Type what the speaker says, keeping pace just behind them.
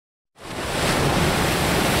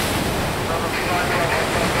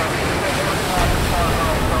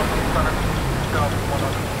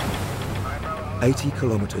80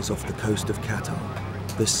 kilometers off the coast of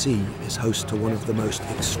Qatar, the sea is host to one of the most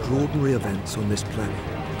extraordinary events on this planet.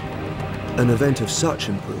 An event of such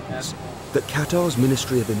importance that Qatar's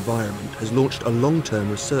Ministry of Environment has launched a long-term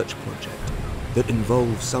research project that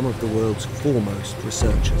involves some of the world's foremost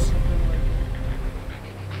researchers.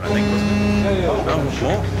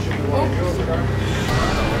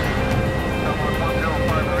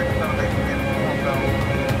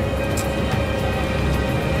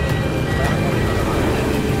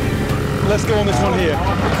 Let's go on this one here.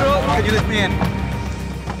 Can you lift me in?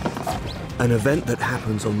 An event that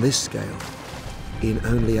happens on this scale in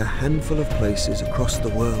only a handful of places across the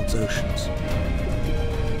world's oceans.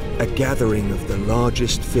 A gathering of the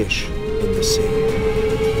largest fish in the sea.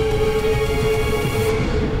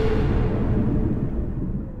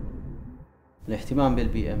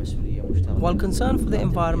 While concern for the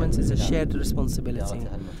environment is a shared responsibility,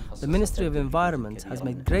 the Ministry of Environment has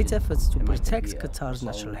made great efforts to protect Qatar's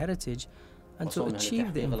natural heritage and to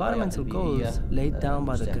achieve the environmental goals laid down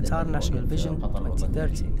by the Qatar National Vision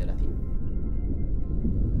 2030.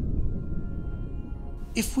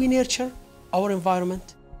 If we nurture our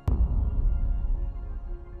environment,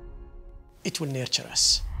 it will nurture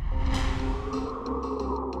us.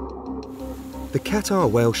 The Qatar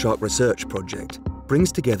Whale Shark Research Project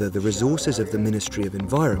brings together the resources of the Ministry of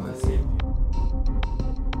Environment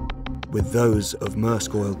with those of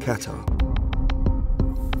Maersk Oil Qatar.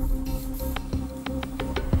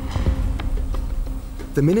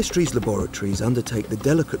 The Ministry's laboratories undertake the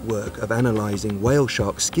delicate work of analysing whale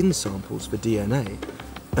shark skin samples for DNA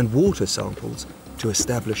and water samples to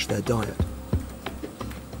establish their diet.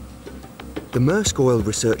 The Maersk Oil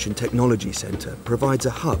Research and Technology Centre provides a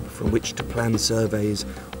hub from which to plan surveys,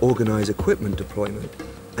 organise equipment deployment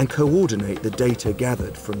and coordinate the data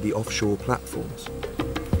gathered from the offshore platforms.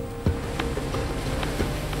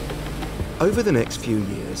 Over the next few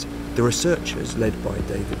years, the researchers, led by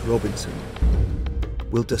David Robinson,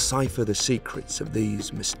 will decipher the secrets of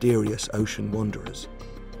these mysterious ocean wanderers.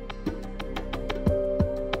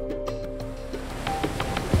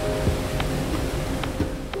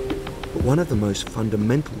 But one of the most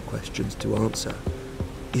fundamental questions to answer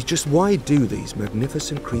is just why do these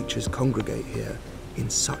magnificent creatures congregate here in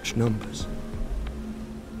such numbers?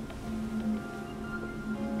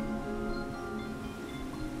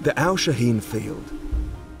 The Al Shaheen field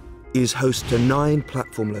is host to 9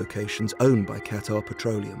 platform locations owned by Qatar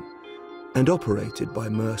Petroleum and operated by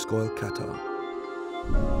Maersk Oil Qatar.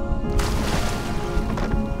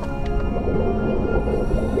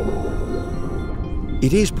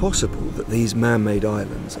 It is possible that these man-made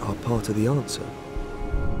islands are part of the answer.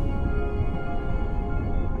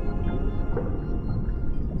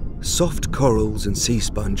 Soft corals and sea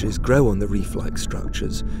sponges grow on the reef-like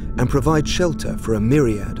structures and provide shelter for a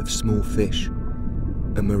myriad of small fish,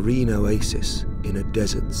 a marine oasis in a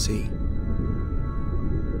desert sea.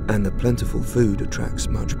 And the plentiful food attracts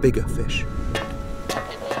much bigger fish.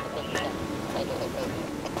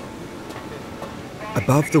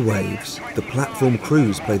 Above the waves, the platform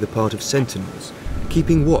crews play the part of sentinels,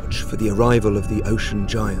 keeping watch for the arrival of the ocean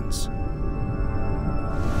giants.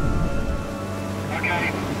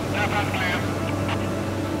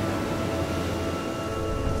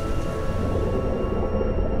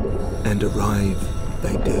 And arrive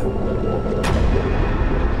they do.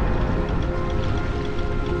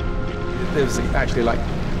 There's actually like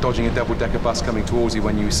dodging a double-decker bus coming towards you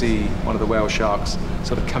when you see one of the whale sharks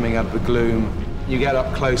sort of coming out of the gloom. You get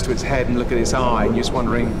up close to its head and look at its eye, and you're just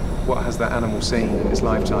wondering, what has that animal seen in its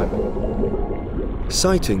lifetime?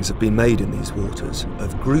 Sightings have been made in these waters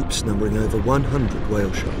of groups numbering over 100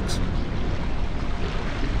 whale sharks.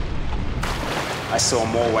 I saw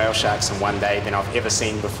more whale sharks in one day than I've ever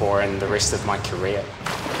seen before in the rest of my career.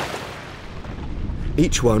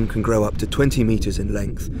 Each one can grow up to 20 meters in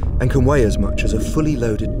length and can weigh as much as a fully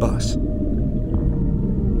loaded bus.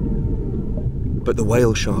 But the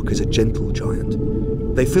whale shark is a gentle giant.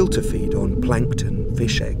 They filter feed on plankton,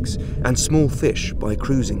 fish eggs, and small fish by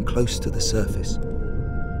cruising close to the surface.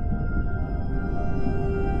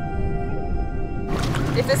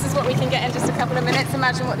 If this is what we can get in just a couple of minutes,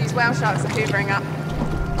 imagine what these whale sharks are hoovering up.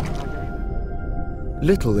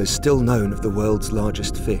 Little is still known of the world's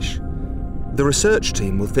largest fish. The research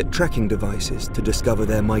team will fit tracking devices to discover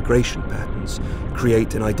their migration patterns,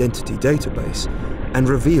 create an identity database, and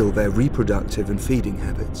reveal their reproductive and feeding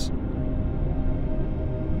habits.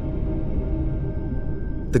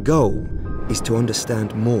 The goal is to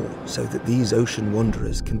understand more so that these ocean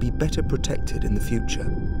wanderers can be better protected in the future.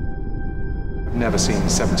 I've never seen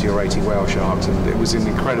 70 or 80 whale sharks, and it was an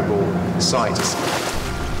incredible sight.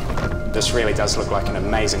 This really does look like an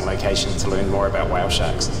amazing location to learn more about whale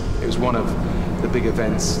sharks. It was one of the big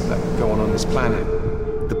events that go on this planet.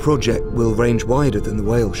 The project will range wider than the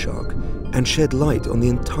whale shark and shed light on the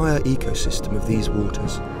entire ecosystem of these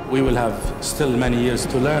waters. We will have still many years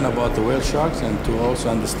to learn about the whale sharks and to also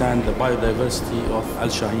understand the biodiversity of Al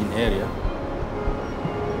Shaheen area.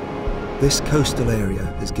 This coastal area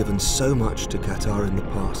has given so much to Qatar in the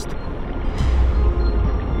past.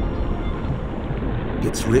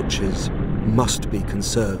 Its riches must be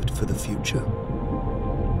conserved for the future.